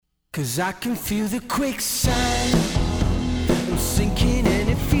'Cause I can feel the quicksand. I'm sinking and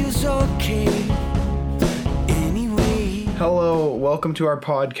it feels okay. Anyway. Hello, welcome to our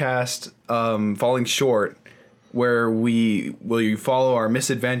podcast, Falling Short, where we follow our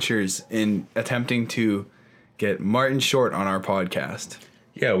misadventures in attempting to get Martin Short on our podcast.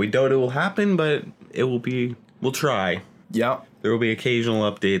 Yeah, we doubt it will happen, but we'll try. Yeah. There will be occasional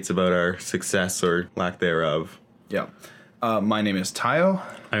updates about our success or lack thereof. Yeah. My name is Tayo.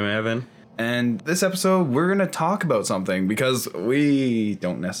 I'm Evan. And this episode, we're going to talk about something because we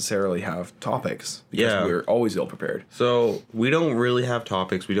don't necessarily have topics. Because we're always ill-prepared. So, we don't really have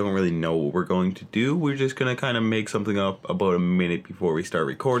topics. We don't really know what we're going to do. We're just going to kind of make something up about a minute before we start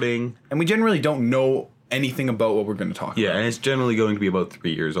recording. And we generally don't know anything about what we're going to talk about. Yeah, and it's generally going to be about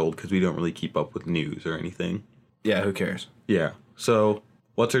 3 years old because we don't really keep up with news or anything. Yeah, who cares? Yeah. So,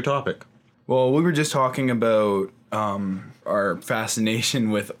 what's our topic? Well, we were just talking about our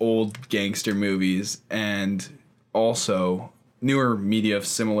fascination with old gangster movies and also newer media of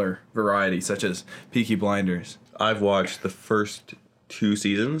similar variety, such as Peaky Blinders. I've watched the first 2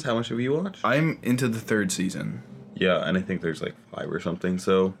 seasons. How much have you watched? I'm into the 3rd season. Yeah, and I think there's like 5 or something,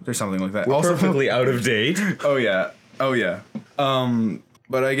 so... There's something like that. We're also perfectly out of date. Oh, yeah.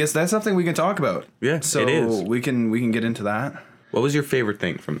 But I guess that's something we can talk about. Yeah, so it is. we can get into that. What was your favorite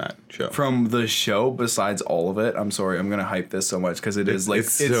thing from that show? From the show, besides all of it, I'm sorry, I'm gonna hype this so much because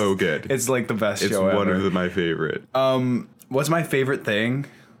it's so good. It's like the best It's show ever. one of my favorite. What's my favorite thing?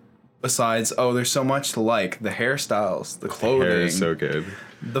 Besides, there's so much to like. The hairstyles, the clothing. Hair is so good.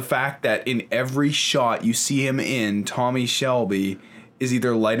 The fact that in every shot you see him in, Tommy Shelby is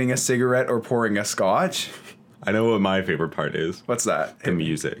either lighting a cigarette or pouring a scotch. I know what my favorite part is. What's that? The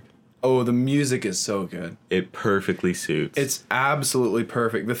music. Oh, the music is so good. It perfectly suits. It's absolutely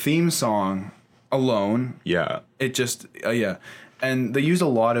perfect. The theme song alone. Yeah. It just, yeah. And they use a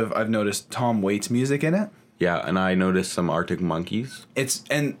lot of, I've noticed, Tom Waits music in it. Yeah, and I noticed some Arctic Monkeys.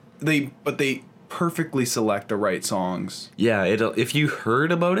 But they perfectly select the right songs. Yeah, if you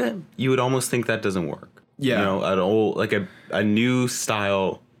heard about it, you would almost think that doesn't work. Yeah. You know, an old, like a new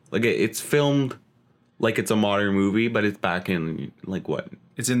style, like it's filmed like it's a modern movie, but it's back in, like, what?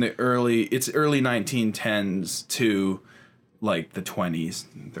 It's in early 1910s to like the 20s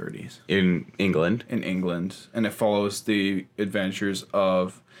and 30s. In England. In England. And it follows the adventures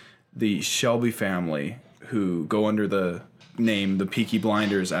of the Shelby family who go under the name the Peaky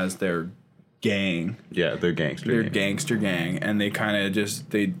Blinders as their gang. Yeah, they're gangster. They're gangster gang. And they kind of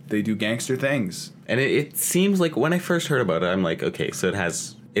just, they do gangster things. And it seems like when I first heard about it, I'm like, okay, so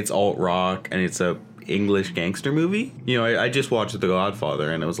it's alt rock and it's a English gangster movie. You know, I just watched The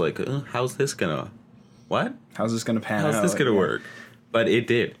Godfather and I was like, how's this gonna pan out? How's this gonna work? But it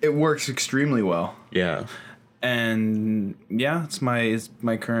did. It works extremely well. Yeah. And yeah, it's my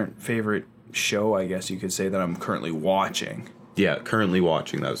current favorite show, I guess you could say, that I'm currently watching. Yeah, currently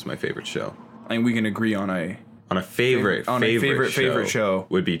watching. That was my favorite show. I mean, we can agree on a favorite show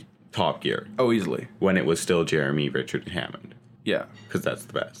would be Top Gear. Oh, easily. When it was still Jeremy, Richard, and Hammond. Yeah. Because that's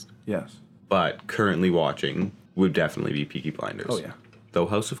the best. Yes. But currently watching would definitely be Peaky Blinders. Oh, yeah. Though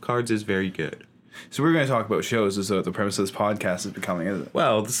House of Cards is very good. So we're going to talk about shows as though the premise of this podcast is becoming, is it?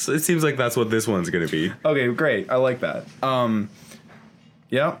 Well, it seems like that's what this one's going to be. Okay, great. I like that.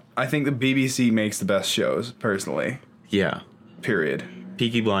 Yeah, I think the BBC makes the best shows, personally. Yeah. Period.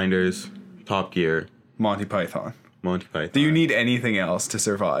 Peaky Blinders, Top Gear, Monty Python. Do you need anything else to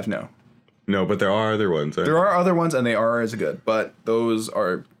survive? No. No, but there are other ones. There are other ones, and they are as good, but those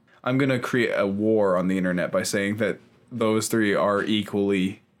are... I'm going to create a war on the internet by saying that those 3 are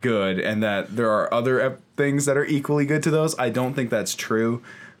equally good and that there are other things that are equally good to those. I don't think that's true.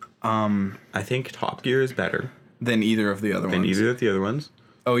 I think Top Gear is better than either of the other ones.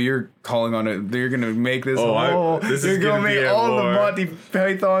 Oh, you're calling on it. You're going to make this whole... You're going to make all the Monty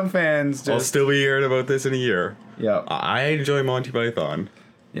Python fans just... I'll still be hearing about this in a year. Yeah. I enjoy Monty Python.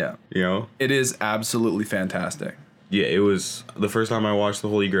 Yeah. You know? It is absolutely fantastic. Yeah, it was the first time I watched The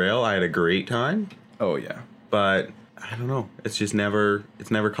Holy Grail. I had a great time. Oh, yeah. But I don't know. It's never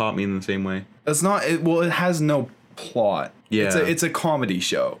caught me in the same way. It's not. It has no plot. Yeah. It's a comedy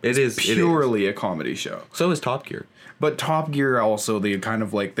show. It's purely a comedy show. So is Top Gear. But Top Gear also, they kind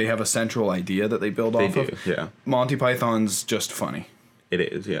of like, they have a central idea that they build off of. Yeah. Monty Python's just funny. It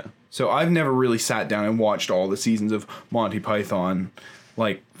is, yeah. So I've never really sat down and watched all the seasons of Monty Python,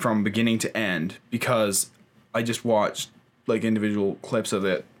 like, from beginning to end, because I just watched, like, individual clips of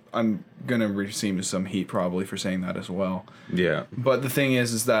it. I'm gonna receive some heat probably for saying that as well. Yeah. But the thing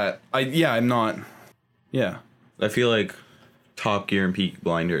is that I'm not. Yeah. I feel like Top Gear and Peaky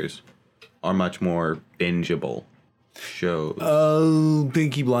Blinders are much more bingeable. shows.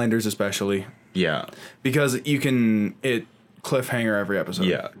 Pinky Blinders especially. Yeah. Because it cliffhanger every episode.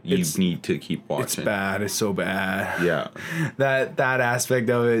 Yeah. You need to keep watching. It's bad. It's so bad. Yeah. That aspect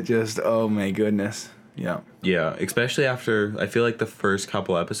of it just, oh my goodness. Yeah. Yeah. Especially after, I feel like the first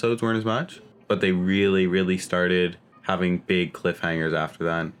couple episodes weren't as much, but they really, really started having big cliffhangers after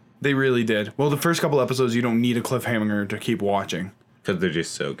that. They really did. Well, the first couple episodes, you don't need a cliffhanger to keep watching. Because they're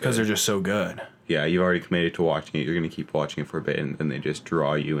just so good. Because they're just so good. Yeah, you've already committed to watching it. You're going to keep watching it for a bit, and then they just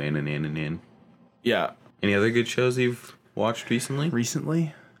draw you in and in and in. Yeah. Any other good shows you've watched recently?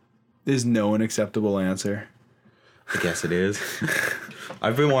 Recently? There's no acceptable answer. I guess it is.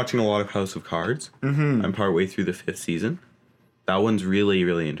 I've been watching a lot of House of Cards. Mm-hmm. I'm partway through the 5th season. That one's really,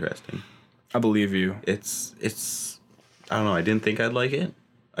 really interesting. I believe you. It's I don't know. I didn't think I'd like it.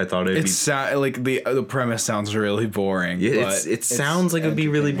 I thought it'd be... like the premise sounds really boring. Yeah, it sounds like it'd be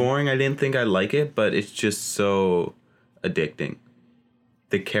really boring. I didn't think I'd like it, but it's just so addicting.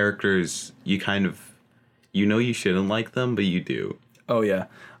 The characters, you kind of... you shouldn't like them, but you do. Oh, yeah.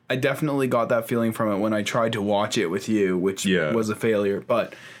 I definitely got that feeling from it when I tried to watch it with you, which was a failure.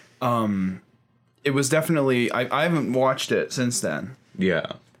 But it was definitely... I haven't watched it since then.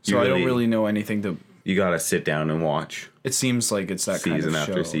 Yeah. So I don't really know anything to... You gotta sit down and watch. It seems like it's that kind of show. Season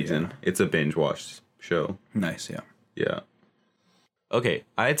after season. Yeah. It's a binge-watched show. Nice, yeah. Yeah. Okay,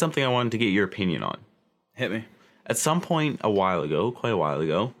 I had something I wanted to get your opinion on. Hit me. At some point quite a while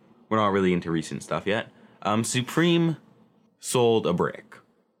ago, we're not really into recent stuff yet, Supreme sold a brick.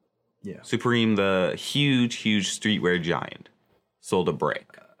 Yeah. Supreme, the huge streetwear giant, sold a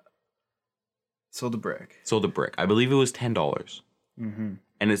brick. Sold a brick. I believe it was $10. Mm-hmm.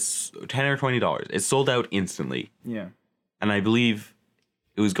 And it's $10 or $20. It sold out instantly. Yeah. And I believe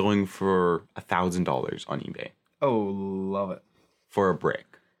it was going for $1,000 on eBay. Oh, love it. For a brick.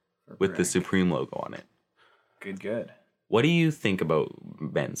 With the Supreme logo on it. Good. What do you think about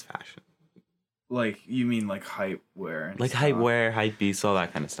men's fashion? Like, you mean like hype wear? Like hype wear, hype beasts, all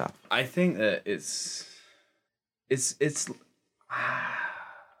that kind of stuff. I think that it's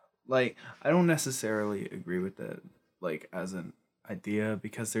like, I don't necessarily agree with that, like, as an idea,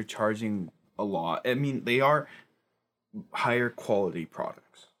 because they're charging a lot. I mean, they are higher quality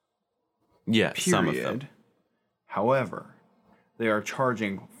products. Yeah, some of them. However, they are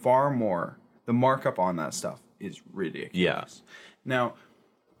charging far more. The markup on that stuff is ridiculous. Yeah. Now,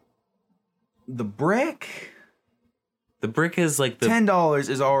 the brick is like $10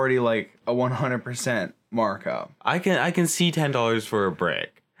 is already like a 100% markup. I can see $10 for a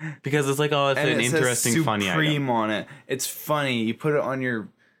brick. Because it's like, it's an interesting, funny item. Supreme on it. It's funny. You put it on your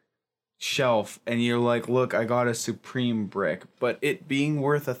shelf and you're like, look, I got a Supreme brick. But it being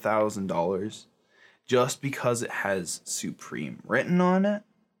worth $1,000 just because it has Supreme written on it,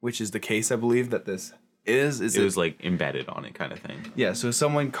 which is the case, I believe, that this is. It was like embedded on it kind of thing. Yeah, so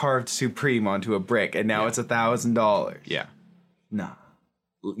someone carved Supreme onto a brick and now it's $1,000. Yeah. Nah.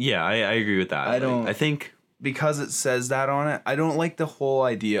 Yeah, I agree with that. I think... Because it says that on it, I don't like the whole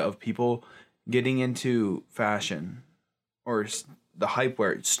idea of people getting into fashion or the hype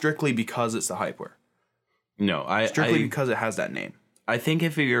wear strictly because it's the hype wear. No, strictly because it has that name. I think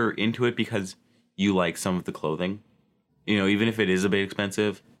if you're into it because you like some of the clothing, even if it is a bit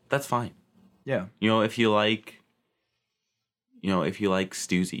expensive, that's fine. Yeah. If you like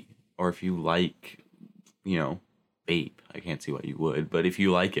Stussy, or if you like, Bape, I can't see why you would, but if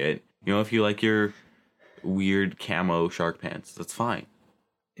you like it, if you like your weird camo shark pants, that's fine.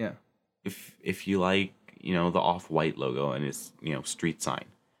 Yeah. If you like, the Off-White logo and its, street sign,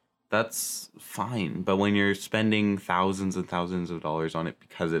 that's fine. But when you're spending thousands and thousands of dollars on it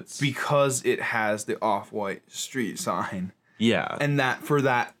because it has the Off-White street sign. Yeah. And that for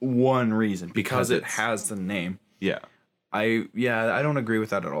that one reason, because it has the name. Yeah. I don't agree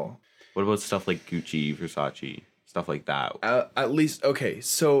with that at all. What about stuff like Gucci, Versace, stuff like that? At least, okay,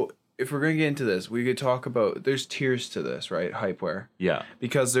 so if we're going to get into this, we could talk about, there's tiers to this, right? Hypewear. Yeah.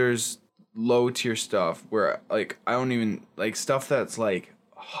 Because there's low tier stuff where, like, I don't even, like, stuff that's like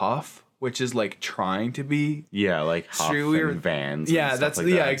Huff, which is like trying to be. Yeah, like Huff and Vans. Yeah, and that's, stuff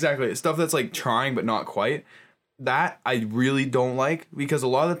like that. Exactly. Stuff that's like trying but not quite. That I really don't like, because a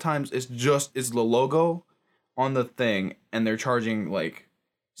lot of the times it's the logo on the thing and they're charging like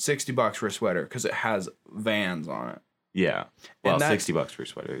 $60 for a sweater because it has Vans on it. Yeah. Well, $60 for a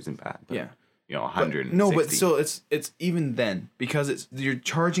sweater isn't bad. But, yeah. 160. No, but still, it's even then, because you're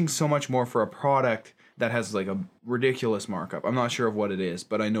charging so much more for a product that has like a ridiculous markup. I'm not sure of what it is,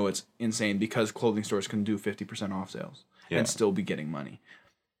 but I know it's insane because clothing stores can do 50% off sales and still be getting money.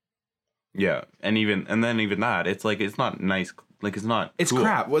 Yeah, and then even that, it's like, it's not nice. Like, it's not. It's cool.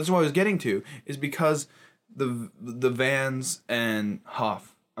 crap. What's what I was getting to is because the Vans and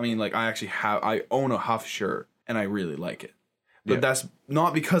Huff. I mean, like I own a Huff shirt and I really like it, but that's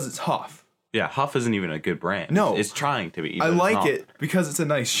not because it's Huff. Yeah, Huff isn't even a good brand. No. It's trying to be. I but it's like not. it because it's a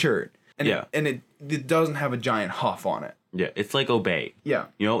nice shirt, and Yeah. it doesn't have a giant Huff on it. Yeah, it's like Obey. Yeah.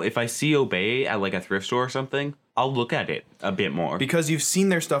 You know, if I see Obey at like a thrift store or something, I'll look at it a bit more. Because you've seen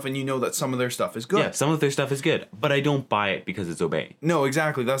their stuff and you know that some of their stuff is good. Yeah, some of their stuff is good, but I don't buy it because it's Obey. No,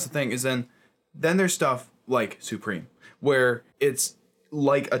 exactly. That's the thing. Is then there's stuff like Supreme, where it's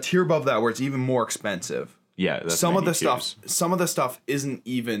like a tier above that, where it's even more expensive. Yeah, that's Some of the 92s. stuff isn't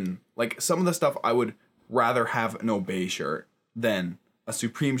even like some of the stuff I would rather have an Obey shirt than a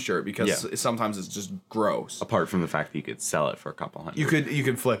Supreme shirt because sometimes it's just gross. Apart from the fact that you could sell it for a couple hundred. You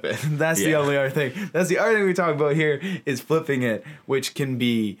could flip it. That's the only other thing. That's the other thing we talk about here is flipping it, which can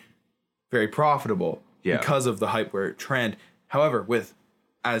be very profitable because of the hypewear trend. However, with,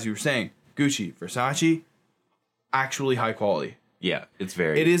 as you were saying, Gucci, Versace, actually high quality. Yeah, it's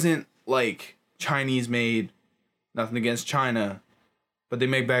very. It isn't like Chinese made, nothing against China, but they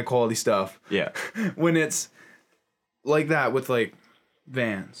make bad quality stuff. Yeah. When it's like that with like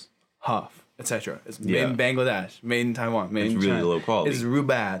Vans, Huff, etc. It's made in Bangladesh, made in Taiwan, made in really China. low quality. It's real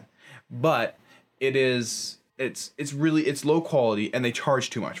bad, but it's low quality and they charge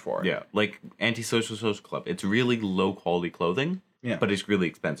too much for it. Yeah, like Antisocial Social Club. It's really low quality clothing. Yeah. But it's really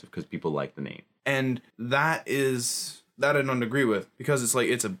expensive because people like the name. And that I don't agree with because it's like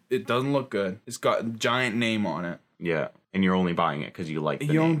it doesn't look good. It's got a giant name on it. Yeah, and you're only buying it because you like the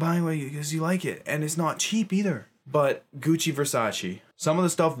You're only name. buying it because you like it, and it's not cheap either. But Gucci, Versace, some of the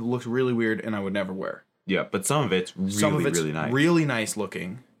stuff looks really weird, and I would never wear. Yeah, but some of it's really nice. Really nice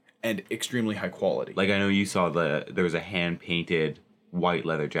looking, and extremely high quality. Like I know you saw there was a hand painted white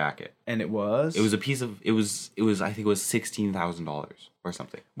leather jacket. And it was It was a piece of it was I think it was $16,000 or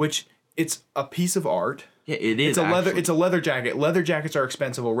something. which it's a piece of art. Yeah, it is. It's a leather jacket. Leather jackets are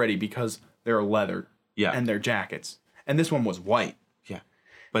expensive already because they're leather. Yeah. And they're jackets. And this one was white. Yeah,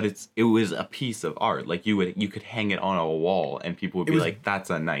 but it was a piece of art. Like you could hang it on a wall and people would be was- like, "That's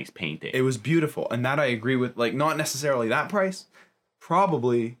a nice painting." It was beautiful, and that I agree with. Like, not necessarily that price.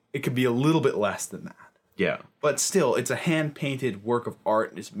 Probably it could be a little bit less than that. Yeah, But still, it's a hand-painted work of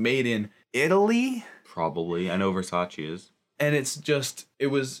art. It's made in Italy, probably. I know Versace is. and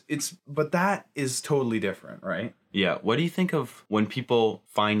but that is totally different, right? Yeah. What do you think of when people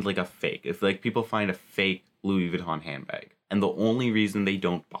find like a fake? If like people find a fake Louis Vuitton handbag, and the only reason they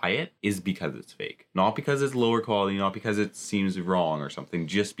don't buy it is because it's fake, not because it's lower quality, not because it seems wrong or something,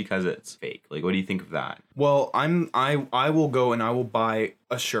 just because it's fake. Like, what do you think of that? Well, I will go and I will buy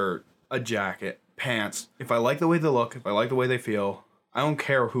a shirt, a jacket, pants. If I like the way they look, if I like the way they feel, I don't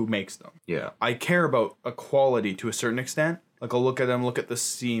care who makes them. Yeah. I care about a quality to a certain extent. Like, I'll look at them, look at the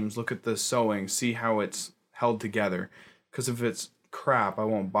seams, look at the sewing, see how it's held together. Because if it's crap, I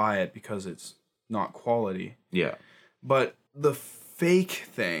won't buy it because it's not quality. Yeah. But the fake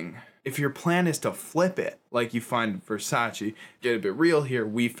thing, if your plan is to flip it, like you find Versace, get a bit real here,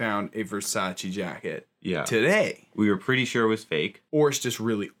 we found a Versace jacket Yeah. today. We were pretty sure it was fake, Or it's just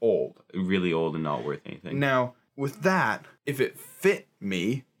really old. really old and not worth anything. Now, with that, if it fit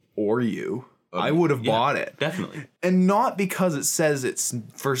me or you, I would have bought it. Definitely. And not because it says it's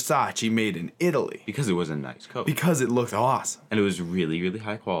Versace made in Italy. Because it was a nice coat. Because it looked awesome. And it was really, really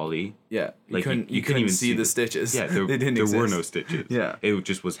high quality. Yeah. Like, You couldn't even see the stitches. Yeah, they didn't there were exist. no stitches. Yeah. It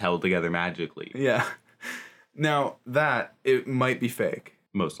just was held together magically. Yeah. Now, it might be fake.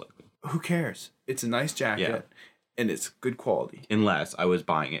 Most likely. Who cares? It's a nice jacket. Yeah. And it's good quality. Unless I was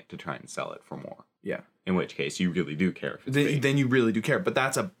buying it to try and sell it for more. Yeah. In which case, you really do care if it's fake. Then you really do care. But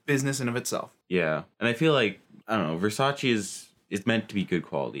that's a business in of itself. Yeah. And I feel like, I don't know, Versace is meant to be good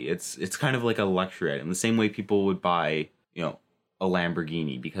quality. It's kind of like a luxury item. The same way people would buy, a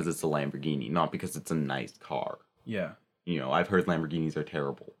Lamborghini because it's a Lamborghini, not because it's a nice car. Yeah. I've heard Lamborghinis are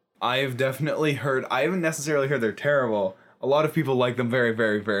terrible. I haven't necessarily heard they're terrible. A lot of people like them very,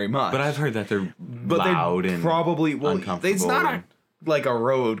 very, very much. But I've heard that they're loud and probably uncomfortable. It's not like a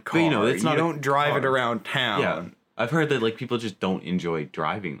road car. But, it's not you a don't drive it car. around town. Yeah. I've heard that like people just don't enjoy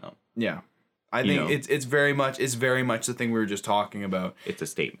driving them. Yeah. I think it's very much the thing we were just talking about. It's a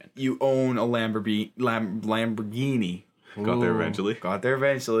statement. You own a Lamborghini. Got there eventually. Got there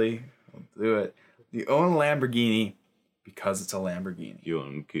eventually. We'll do it. You own a Lamborghini because it's a Lamborghini. You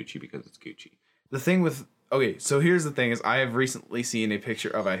own Gucci because it's Gucci. The thing with so here's the thing is I have recently seen a picture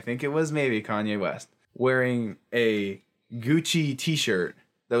of I think it was maybe Kanye West wearing a Gucci t-shirt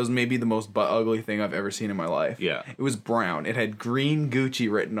that was maybe the most butt ugly thing I've ever seen in my life. Yeah. It was brown. It had green Gucci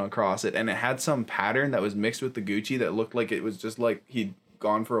written across it, and it had some pattern that was mixed with the Gucci that looked like it was just like he'd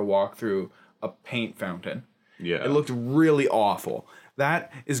gone for a walk through a paint fountain. Yeah. It looked really awful.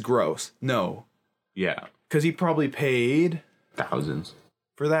 That is gross. No. Yeah. Because he probably paid Thousands.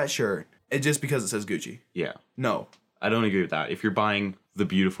 for that shirt. Just because it says Gucci. Yeah. No. I don't agree with that. If you're buying the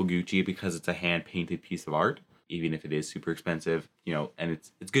beautiful Gucci because it's a hand-painted piece of art, even if it is super expensive, you know, and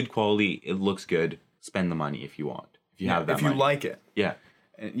it's good quality, it looks good, spend the money if you want. If you have that if you money. like it. Yeah.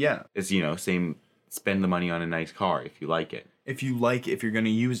 And yeah. It's, you know, same, spend the money on a nice car if you like it. If you like it, if you're going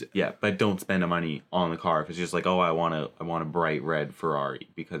to use it. Yeah, but don't spend the money on the car if it's just like, oh, I want a bright red Ferrari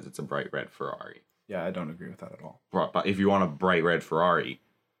because it's a bright red Ferrari. Yeah, I don't agree with that at all. But if you want a bright red Ferrari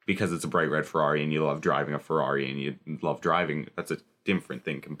because it's a bright red Ferrari and you love driving a Ferrari and you love driving, that's a different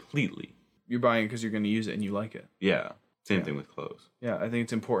thing completely. You're buying it because you're going to use it and you like it. Yeah, same thing with clothes. Yeah, I think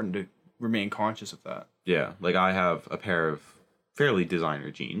it's important to remain conscious of that. Yeah, like I have a pair of fairly designer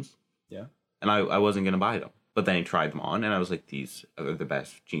jeans Yeah. and I wasn't going to buy them. But then I tried them on and I was like, these are the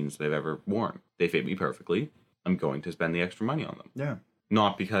best jeans that I've ever worn. They fit me perfectly. I'm going to spend the extra money on them. Yeah.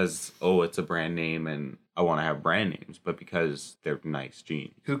 Not because, oh, it's a brand name and I want to have brand names, but because they're nice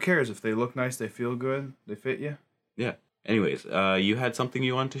jeans. Who cares? If they look nice, they feel good, they fit you. Yeah. Anyways, you had something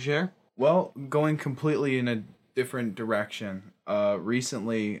you wanted to share? Well, going completely in a different direction.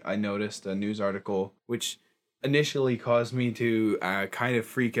 Recently, I noticed a news article which initially caused me to kind of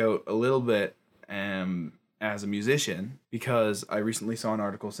freak out a little bit as a musician, because I recently saw an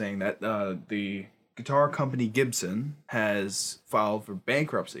article saying that the guitar company Gibson has filed for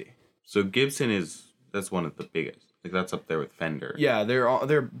bankruptcy. So Gibson that's one of the biggest. Like that's up there with Fender. Yeah,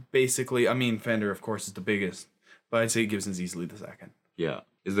 they're basically, I mean, Fender of course is the biggest, but I'd say Gibson's easily the second. Yeah.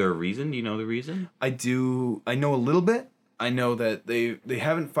 Is there a reason? Do you know the reason? I know a little bit. I know that they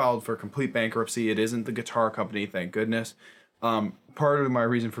haven't filed for complete bankruptcy. It isn't the guitar company, thank goodness. Part of my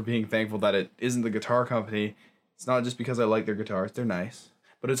reason for being thankful that it isn't the guitar company, it's not just because I like their guitars, they're nice,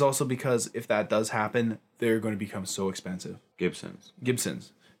 but it's also because if that does happen, they're going to become so expensive. Gibson's.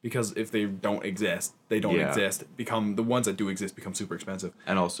 Because if they don't exist, become the ones that do exist become super expensive.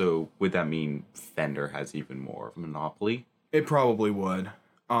 And also, would that mean Fender has even more of a monopoly? It probably would.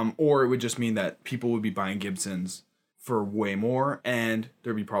 Or it would just mean that people would be buying Gibsons for way more, and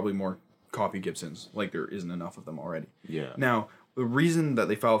there'd be probably more copy Gibsons, like there isn't enough of them already. Yeah. Now, the reason that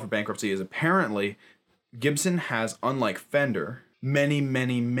they filed for bankruptcy is apparently Gibson has, unlike Fender, many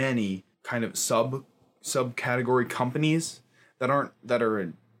kind of subcategory companies that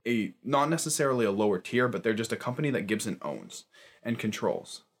are a not necessarily a lower tier, but they're just a company that Gibson owns and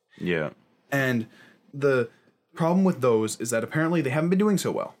controls. Yeah. And the problem with those is that apparently they haven't been doing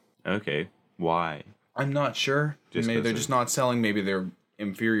so well. Okay. Why? I'm not sure. Just Maybe 'cause they're of- just not selling. Maybe they're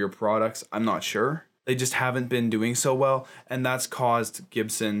inferior products. I'm not sure. They just haven't been doing so well, and that's caused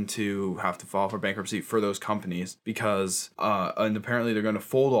Gibson to have to file for bankruptcy for those companies because, and apparently they're going to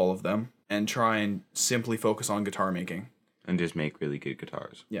fold all of them and try and simply focus on guitar making. And just make really good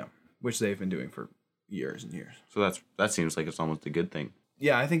guitars. Yeah, which they've been doing for years and years. So that seems like it's almost a good thing.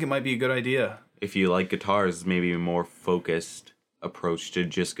 Yeah, I think it might be a good idea. If you like guitars, maybe a more focused approach to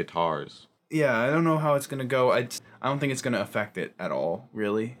just guitars. Yeah, I don't know how it's gonna go. I don't think it's gonna affect it at all,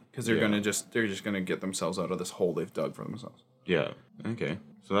 really, because they're just gonna get themselves out of this hole they've dug for themselves. Yeah. Okay.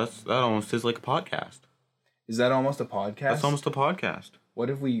 So that almost is like a podcast. Is that almost a podcast? That's almost a podcast. What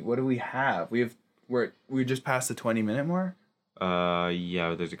do we have? We're just past the 20-minute mark.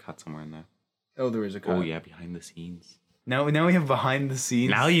 Yeah. There's a cut somewhere in there. Oh, there is a cut. Oh yeah, behind the scenes. Now we have behind the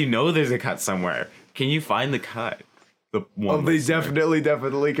scenes. Now you know there's a cut somewhere. Can you find the cut? The one. Oh, they definitely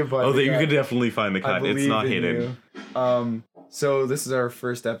can find. Oh, the you cut. could definitely find the I cut. It's believe not in hidden. you. So this is our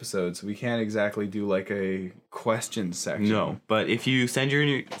first episode, so we can't exactly do like a question section. No, but if you send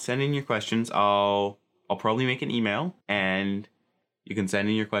in your questions, I'll probably make an email and you can send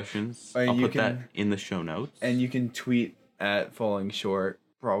in your questions. I'll put that in the show notes. And you can tweet at Falling Short,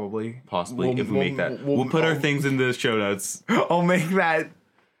 probably. Possibly, if we make that. We'll put our things in the show notes. I'll make that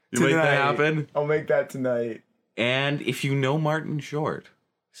You make that happen? I'll make that tonight. And if you know Martin Short,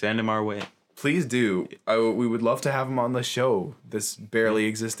 send him our way. Please do. We would love to have him on the show, this barely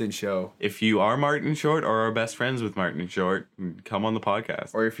existent show. If you are Martin Short or are best friends with Martin Short, come on the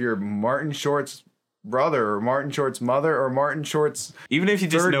podcast. Or if you're Martin Short's brother, or Martin Short's mother, or Martin Short's Even if you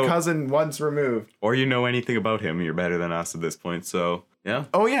just third know, cousin once removed. or you know anything about him, you're better than us at this point. So yeah.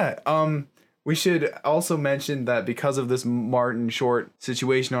 Oh yeah. We should also mention that because of this Martin Short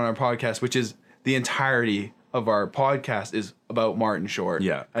situation on our podcast, which is the entirety of our podcast is about Martin Short.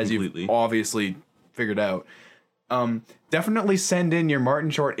 Yeah, as completely. you've obviously figured out. Definitely send in your Martin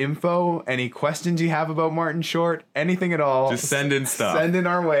Short info, any questions you have about Martin Short, anything at all. Just send in stuff. Send in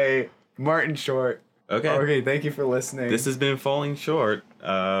our way, Martin Short. Okay. Okay, thank you for listening. This has been Falling Short.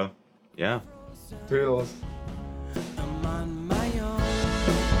 Yeah. Toodles.